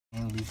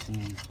And loosen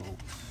these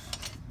bolts.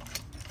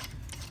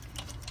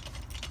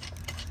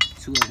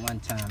 2 at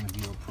one time if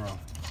you're a pro.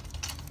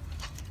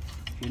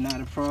 If you're not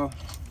a pro,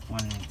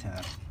 1 at a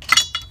time.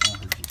 Don't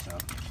hurt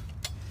yourself.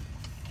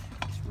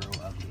 It's real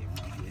ugly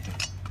around here.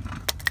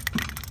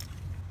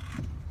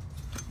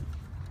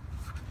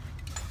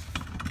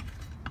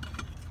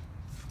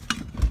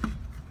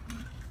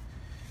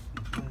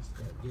 Plus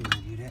that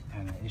giving you that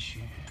kind of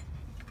issue.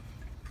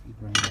 You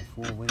bring that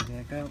 4-way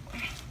back out.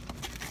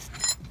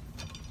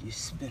 You're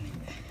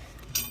spinning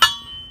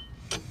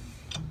it.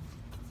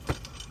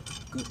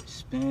 Good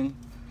spin.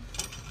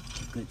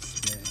 Good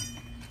spin.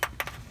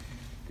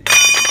 Good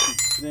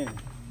spin.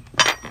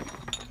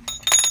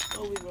 So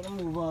we're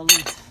gonna move all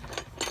these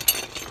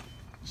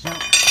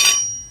jump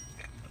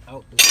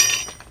out the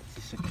way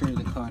to secure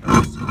the car the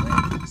rest of the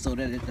way so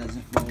that it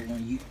doesn't fall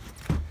on you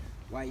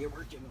while you're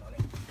working on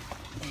it.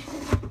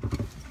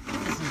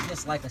 This is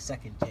just like a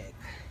second jack.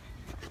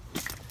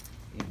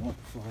 It won't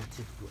fall to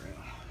the ground.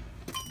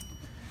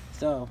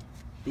 So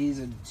these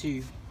are the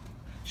 2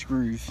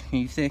 screws. Can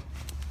you see?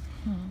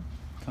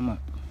 Come up.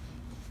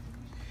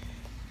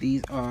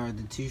 These are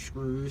the 2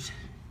 screws.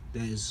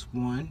 That is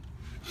 1,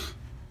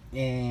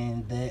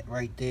 and that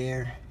right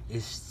there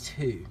is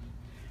 2.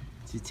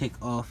 To take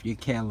off your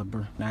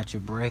caliper, not your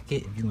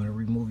bracket. If you want to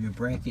remove your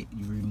bracket,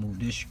 you remove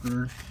this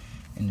screw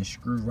and the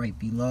screw right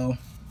below.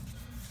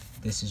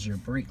 This is your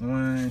brake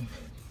line.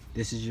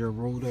 This is your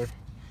rotor,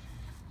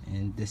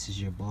 and this is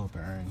your ball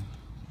bearing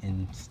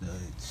and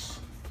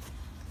studs.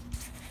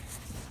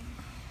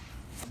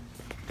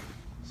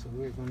 So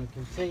we're going to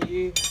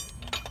continue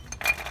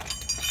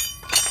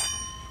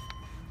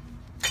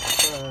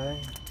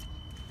by,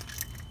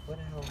 what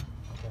the hell?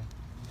 Okay.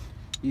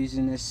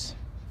 Using this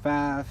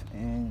 5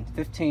 and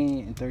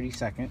 15 and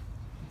 30-second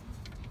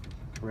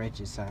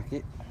ratchet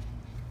socket.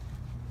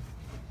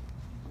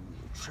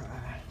 We'll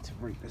try to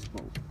break this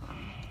bolt,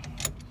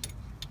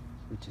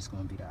 which is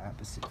going to be the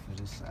opposite for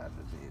this side of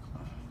the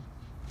vehicle.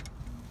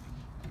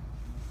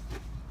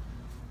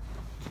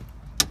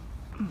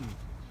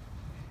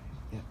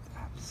 Yep, the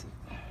opposite.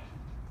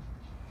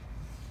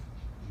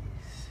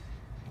 Yes.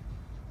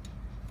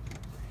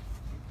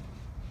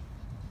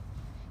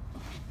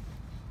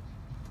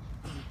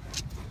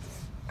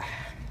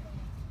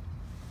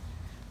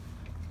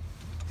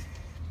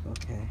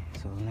 Okay,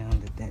 so now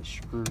that that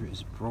screw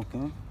is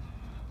broken,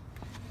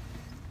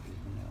 we're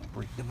gonna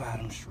break the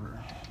bottom screw.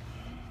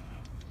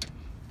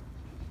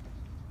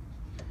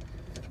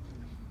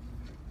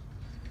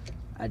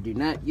 I do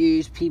not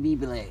use PB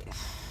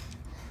blast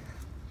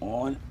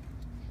on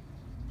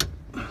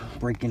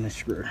breaking the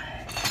screw.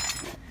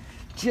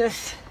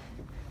 Just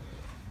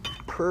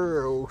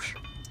pearls.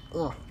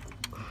 Oh.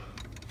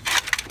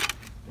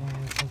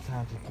 And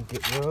sometimes it can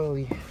get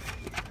really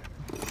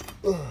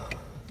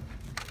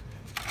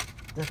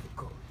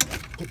difficult to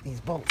get these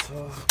bolts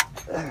off.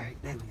 Alright,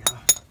 there we go.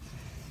 Once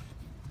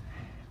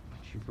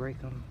you break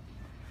them,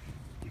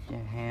 you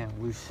can hand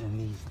loosen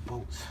these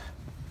bolts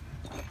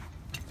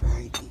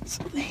very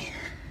easily.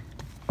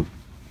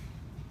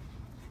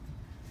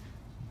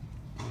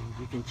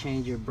 You can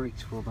change your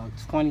brakes for about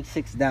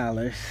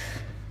 $26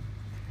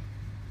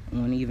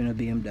 on even a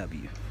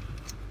BMW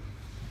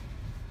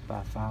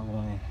by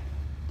following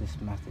this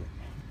method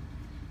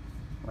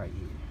right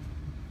here.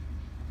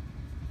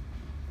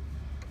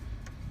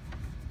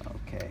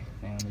 Okay,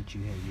 now that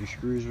you have your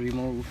screws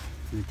removed,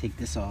 you take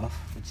this off,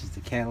 which is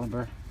the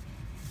caliper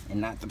and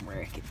not the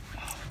bracket,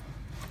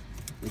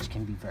 which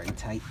can be very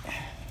tight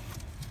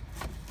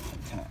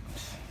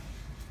sometimes.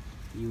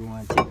 You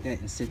want to take that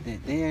and sit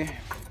that there.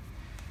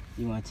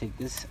 You want to take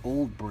this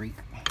old brake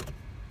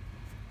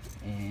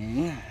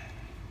and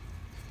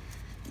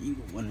you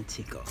want to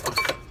take off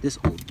this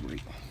old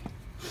brake.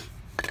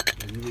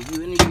 You're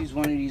going to use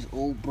one of these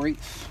old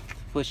brakes to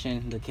push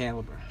in the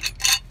caliper,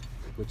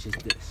 which is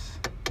this,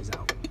 is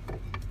out.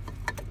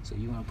 So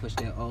you want to push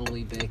that all the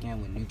way back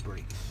in with new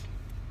brakes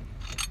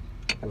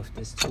with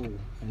this tool,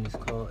 and it's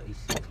called a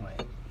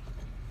C-clamp.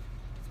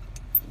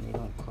 And they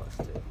don't cost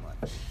that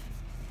much.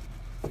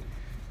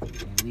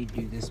 And we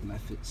do this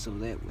method so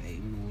that way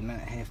we will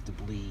not have to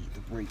bleed the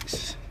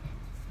brakes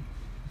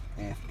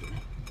after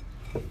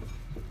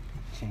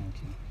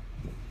changing.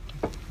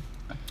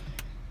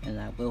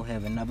 And I will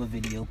have another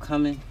video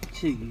coming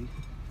to you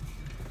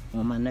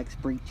on my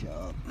next brake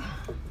job,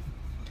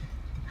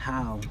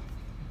 how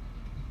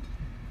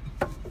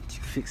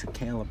to fix a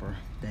caliper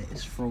that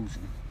is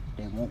frozen,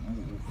 that won't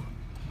move,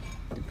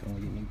 depending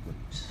on your new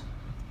brakes.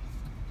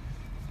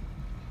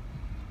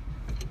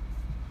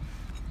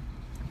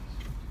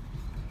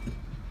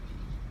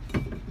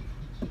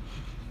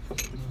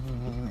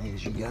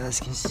 As you guys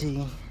can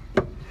see,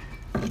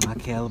 my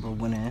caliper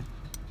went in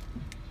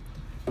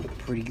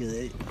pretty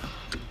good.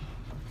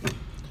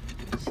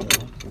 So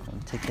I'm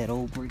gonna take that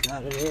old brake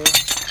out of there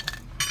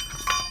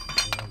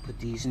and I'll put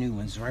these new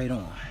ones right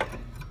on,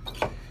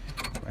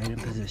 right in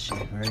position,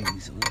 very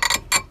easily.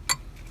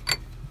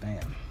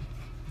 Bam.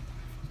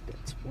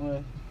 That's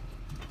one.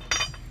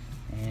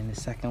 And the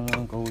second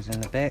one goes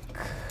in the back.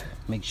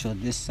 make sure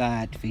this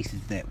side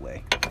faces that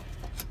way,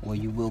 or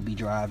you will be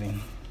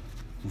driving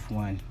with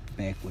one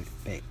back brake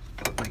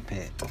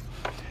pad,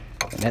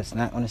 and that's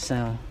not going to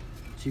sound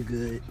too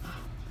good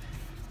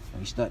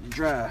when you start to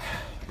drive.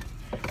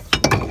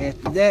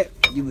 After that,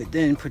 you would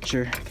then put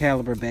your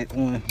caliper back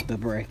on the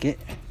bracket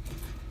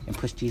and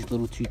push these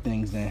little two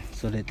things in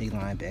so that they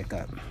line back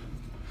up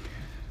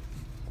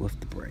with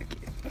the bracket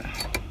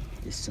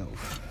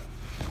itself.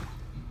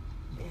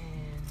 And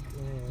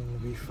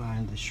then we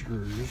find the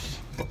screws,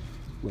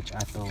 which I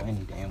throw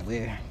any damn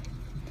where,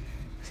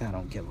 because I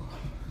don't give a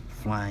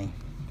flying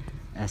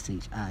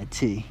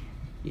S-H-I-T.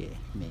 Yeah,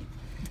 me.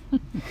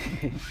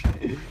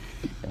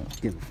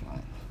 Don't give a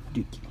flying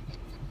dookie.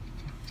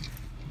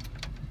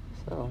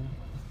 So,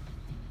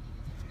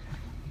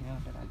 now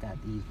that I got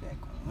these back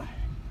on, what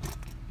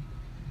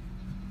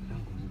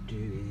I'm going to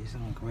do is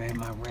I'm going to grab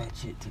my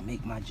ratchet to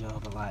make my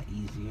job a lot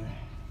easier.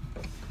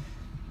 And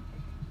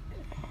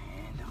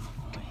I'm going to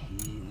go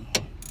ahead and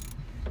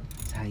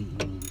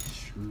tighten these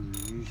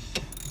screws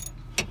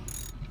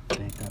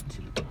back up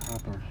to the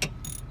proper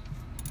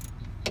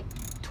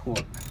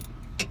torque.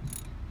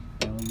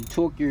 Now when you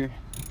torque your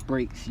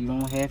brakes, you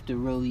don't have to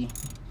really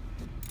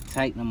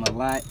tighten them a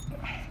lot,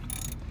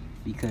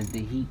 because the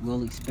heat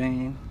will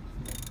expand,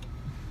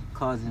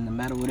 causing the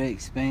metal to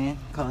expand,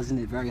 causing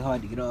it very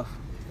hard to get off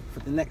for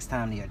the next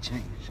time they are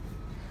changed.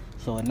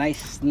 So a nice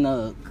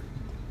snug,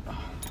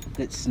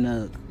 good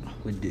snug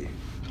would do.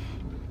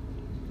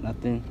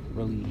 Nothing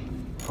really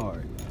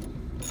hard.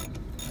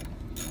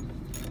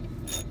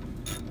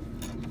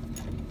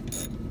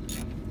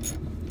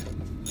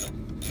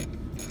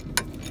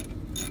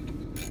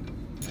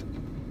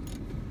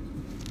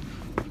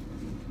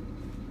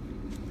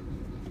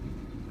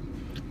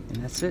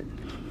 And that's it.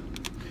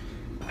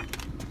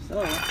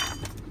 So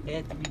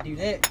after we do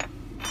that,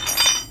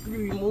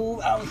 we remove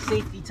our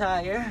safety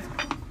tire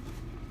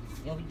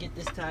and we get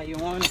this tire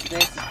on as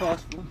fast as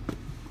possible,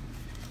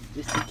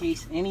 just in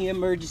case any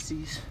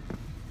emergencies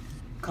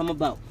come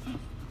about,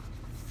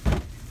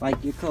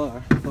 like your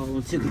car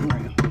falling to the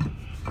ground.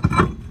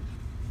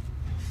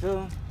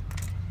 So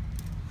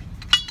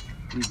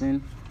we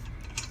then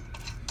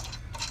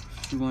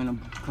screw in a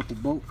couple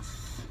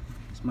bolts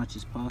as much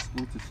as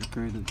possible to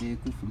secure the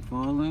vehicle from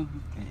falling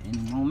at any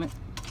moment.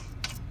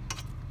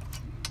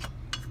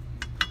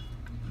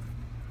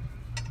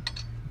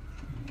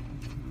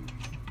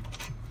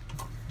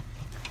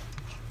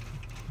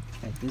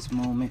 At this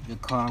moment, the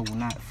car will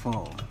not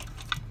fall,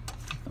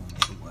 no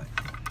matter what.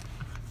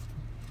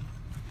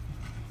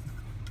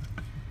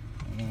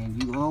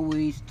 And you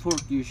always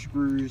torque your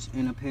screws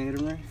in a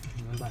pattern.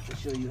 I'm about to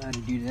show you how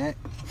to do that.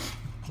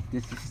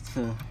 This is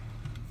to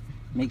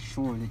make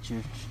sure that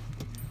your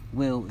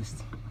wheel is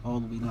all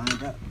the way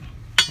lined up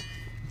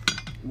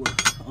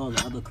with all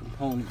the other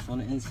components on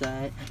the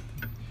inside.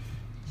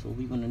 So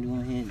we're going to go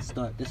ahead and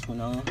start this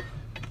one off,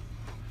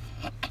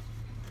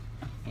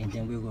 and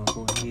then we're going to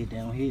go ahead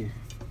down here,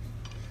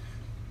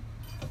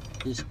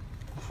 this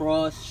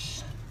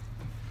cross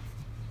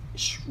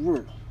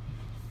screw.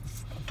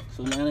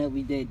 So now that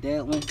we did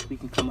that one, we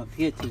can come up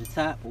here to the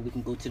top, or we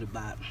can go to the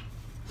bottom.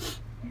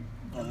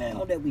 And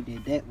now that we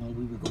did that one,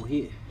 we would go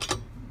here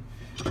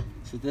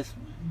to this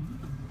one.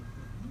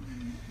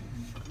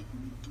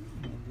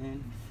 And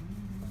then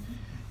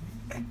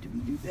after we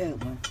do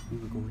that one, we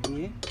would go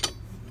here.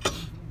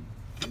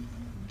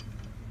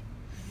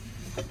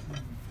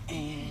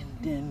 And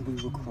then we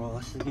will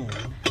cross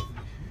again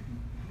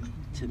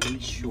to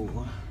make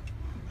sure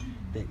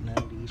that none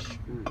of these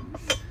screws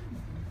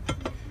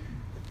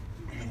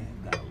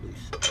have got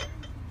loose.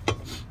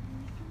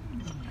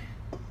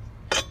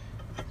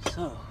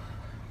 So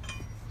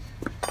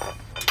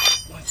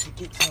once it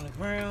gets on the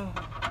ground,